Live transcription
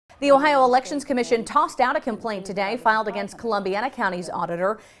The Ohio Elections Commission tossed out a complaint today filed against Columbiana County's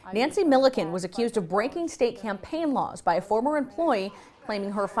auditor. Nancy Milliken was accused of breaking state campaign laws by a former employee,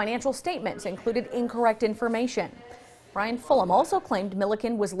 claiming her financial statements included incorrect information. Brian Fulham also claimed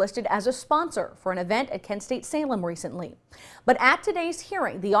Milliken was listed as a sponsor for an event at Kent State Salem recently. But at today's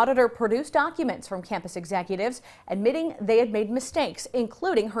hearing, the auditor produced documents from campus executives admitting they had made mistakes,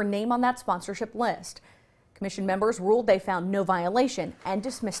 including her name on that sponsorship list. Commission members ruled they found no violation and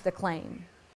dismissed the claim.